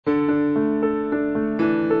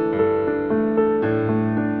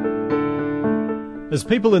As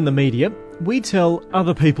people in the media, we tell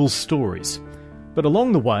other people's stories. But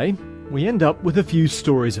along the way, we end up with a few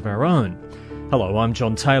stories of our own. Hello, I'm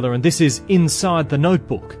John Taylor and this is Inside the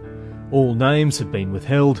Notebook. All names have been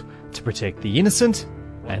withheld to protect the innocent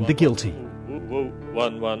and the guilty. 1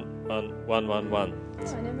 1 1 1 1 1. Oh,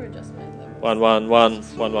 I never adjust my level. 1 1 1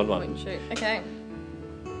 1 1 1. Shoot. Okay.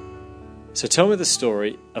 So tell me the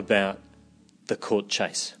story about the court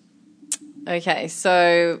chase. Okay,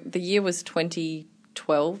 so the year was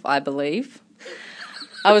 2012, I believe.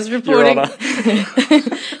 I was reporting... Your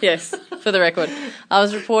Honour. Yes, for the record. I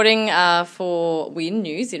was reporting for Win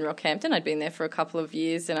News in Rockhampton. I'd been there for a couple of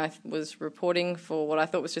years and I was reporting for what I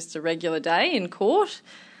thought was just a regular day in court,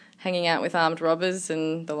 hanging out with armed robbers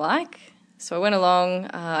and the like. So I went along.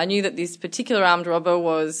 I knew that this particular armed robber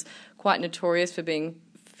was quite notorious for being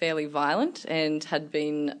fairly violent and had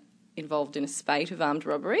been involved in a spate of armed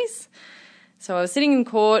robberies. So I was sitting in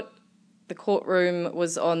court. The courtroom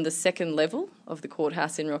was on the second level of the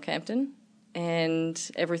courthouse in Rockhampton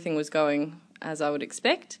and everything was going as I would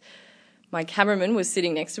expect. My cameraman was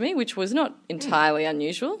sitting next to me, which was not entirely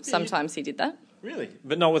unusual. Sometimes he did that. Really?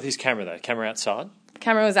 But not with his camera though, camera outside?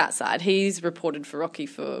 Camera was outside. He's reported for Rocky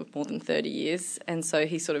for more than 30 years and so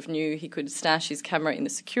he sort of knew he could stash his camera in the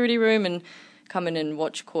security room and come in and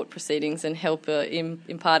watch court proceedings and help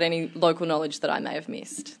impart any local knowledge that I may have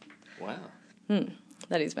missed. Wow.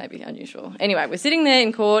 That is maybe unusual. Anyway, we're sitting there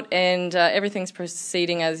in court and everything's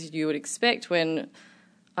proceeding as you would expect when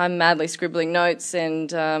I'm madly scribbling notes and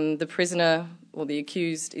the prisoner or the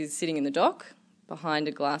accused is sitting in the dock behind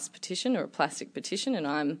a glass partition or a plastic partition and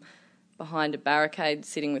I'm behind a barricade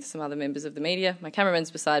sitting with some other members of the media. My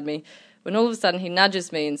cameraman's beside me when all of a sudden he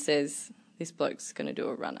nudges me and says, "This bloke's going to do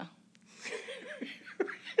a runner."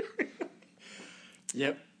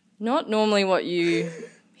 Yep. Not normally what you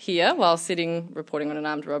hear while sitting reporting on an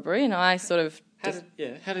armed robbery, and I sort of...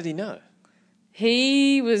 How did he know?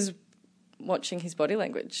 He was watching his body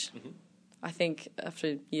language. Mm-hmm. I think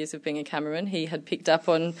after years of being a cameraman, he had picked up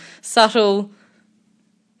on subtle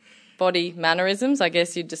body mannerisms, I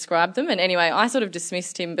guess you'd describe them. And anyway, I sort of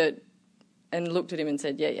dismissed him and looked at him and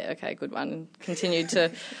said, yeah, okay, good one, and continued to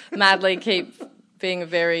madly keep being a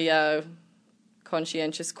very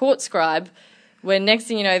conscientious court scribe. When next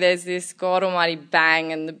thing you know, there's this God Almighty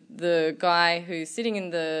bang, and the guy who's sitting in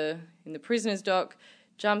the prisoner's dock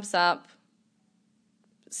jumps up,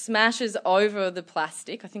 smashes over the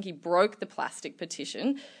plastic. I think he broke the plastic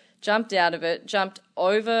partition, jumped out of it, jumped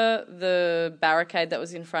over the barricade that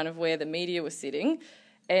was in front of where the media was sitting,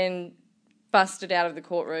 and busted out of the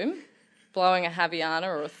courtroom, blowing a Havaiana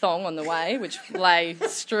or a thong on the way, which lay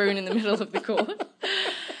strewn in the middle of the court.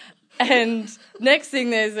 And next thing,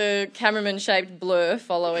 there's a cameraman-shaped blur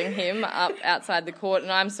following him up outside the court,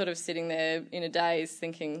 and I'm sort of sitting there in a daze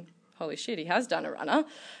thinking, holy shit, he has done a runner.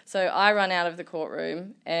 So I run out of the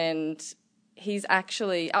courtroom, and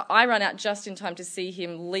I run out just in time to see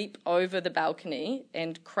him leap over the balcony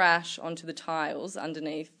and crash onto the tiles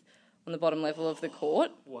underneath on the bottom level of the court.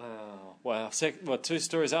 Wow. Two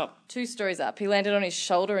stories up? 2 stories up. He landed on his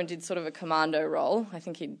shoulder and did sort of a commando roll. I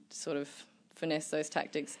think he'd sort of finesse those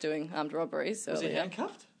tactics doing armed robberies. Was he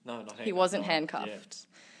handcuffed? No, not handcuffed. He wasn't handcuffed.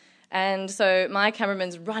 Yeah. And so my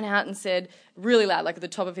cameraman's run out and said, really loud, like at the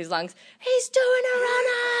top of his lungs, "He's doing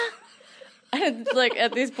a runner!" And like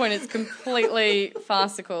at this point it's completely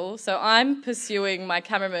farcical. So I'm pursuing my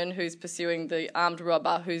cameraman who's pursuing the armed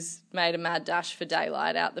robber who's made a mad dash for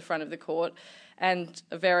daylight out the front of the court, and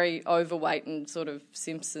a very overweight and sort of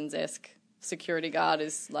Simpsons-esque security guard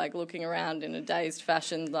is like looking around in a dazed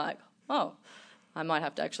fashion like, oh, I might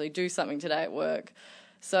have to actually do something today at work.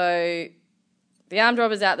 So the armed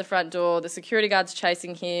robber's out the front door, the security guard's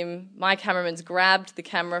chasing him, my cameraman's grabbed the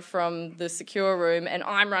camera from the secure room and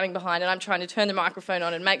I'm running behind and I'm trying to turn the microphone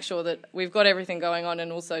on and make sure that we've got everything going on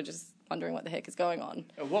and also just wondering what the heck is going on.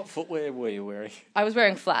 What footwear were you wearing? I was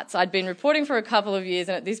wearing flats. I'd been reporting for a couple of years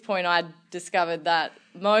and at this point I'd discovered that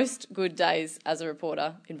most good days as a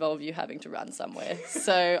reporter involve you having to run somewhere.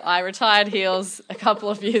 So I retired heels a couple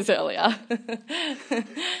of years earlier.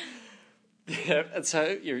 Yeah, and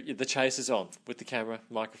so the chase is on with the camera,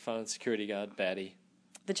 microphone, security guard, baddie.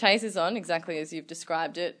 The chase is on, exactly as you've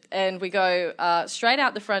described it. And we go straight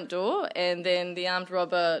out the front door and then the armed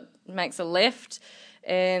robber makes a left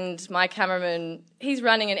and my cameraman, he's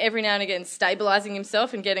running and every now and again stabilising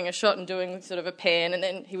himself and getting a shot and doing sort of a pan and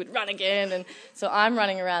then he would run again. And so I'm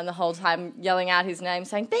running around the whole time yelling out his name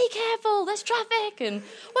saying, "Be careful, there's traffic," and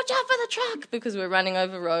 "Watch out for the truck," because we're running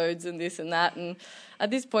over roads and this and that. And at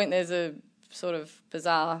this point there's a sort of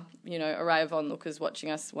bizarre, array of onlookers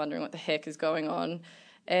watching us, wondering what the heck is going on.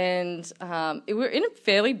 And we're in a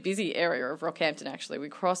fairly busy area of Rockhampton, actually. We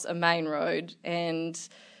cross a main road and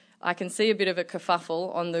I can see a bit of a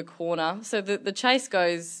kerfuffle on the corner. So the chase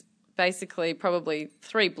goes basically probably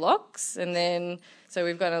 3 blocks, and then so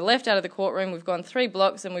we've gone left out of the courtroom, we've gone 3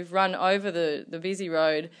 blocks and we've run over the busy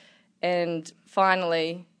road, and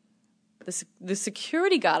finally the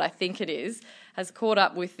security guard, I think it is, has caught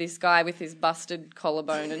up with this guy with his busted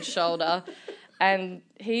collarbone and shoulder, and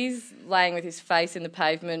he's laying with his face in the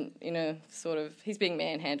pavement he's being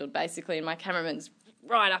manhandled basically, and my cameraman's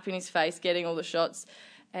right up in his face getting all the shots,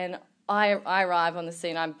 and I arrive on the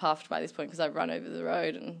scene. I'm puffed by this point because I've run over the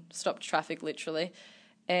road and stopped traffic literally.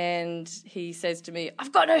 And he says to me,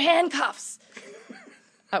 "I've got no handcuffs."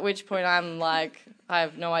 At which point I'm like, I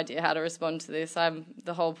have no idea how to respond to this.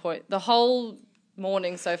 The whole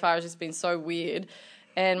morning so far has just been so weird.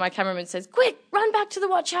 And my cameraman says, "Quick, run back to the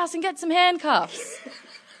watch house and get some handcuffs."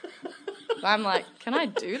 I'm like, can I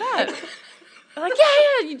do that? They're like,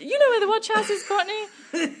 yeah, you know where the watch house is, Courtney.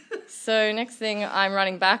 So next thing, I'm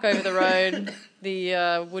running back over the road.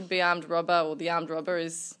 The would-be armed robber, or the armed robber,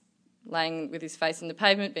 is laying with his face in the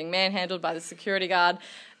pavement, being manhandled by the security guard.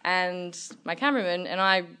 And my cameraman and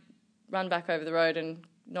I run back over the road and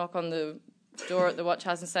knock on the door at the watch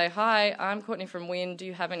house and say, "Hi, I'm Courtney from Wynn. Do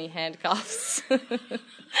you have any handcuffs?"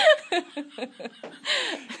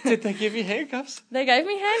 Did they give you handcuffs? They gave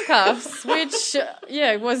me handcuffs, which,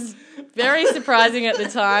 was very surprising at the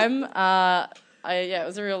time. It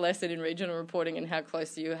was a real lesson in regional reporting and how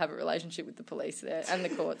closely you have a relationship with the police there and the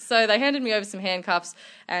courts. So they handed me over some handcuffs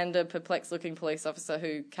and a perplexed-looking police officer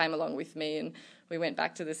who came along with me, and we went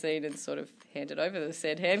back to the scene and sort of handed over the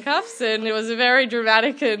said handcuffs, and it was a very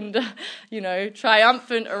dramatic and,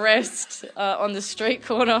 triumphant arrest on the street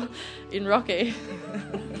corner in Rocky.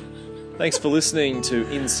 Thanks for listening to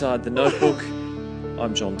Inside the Notebook.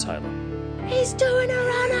 I'm John Taylor. He's doing a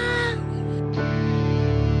runner!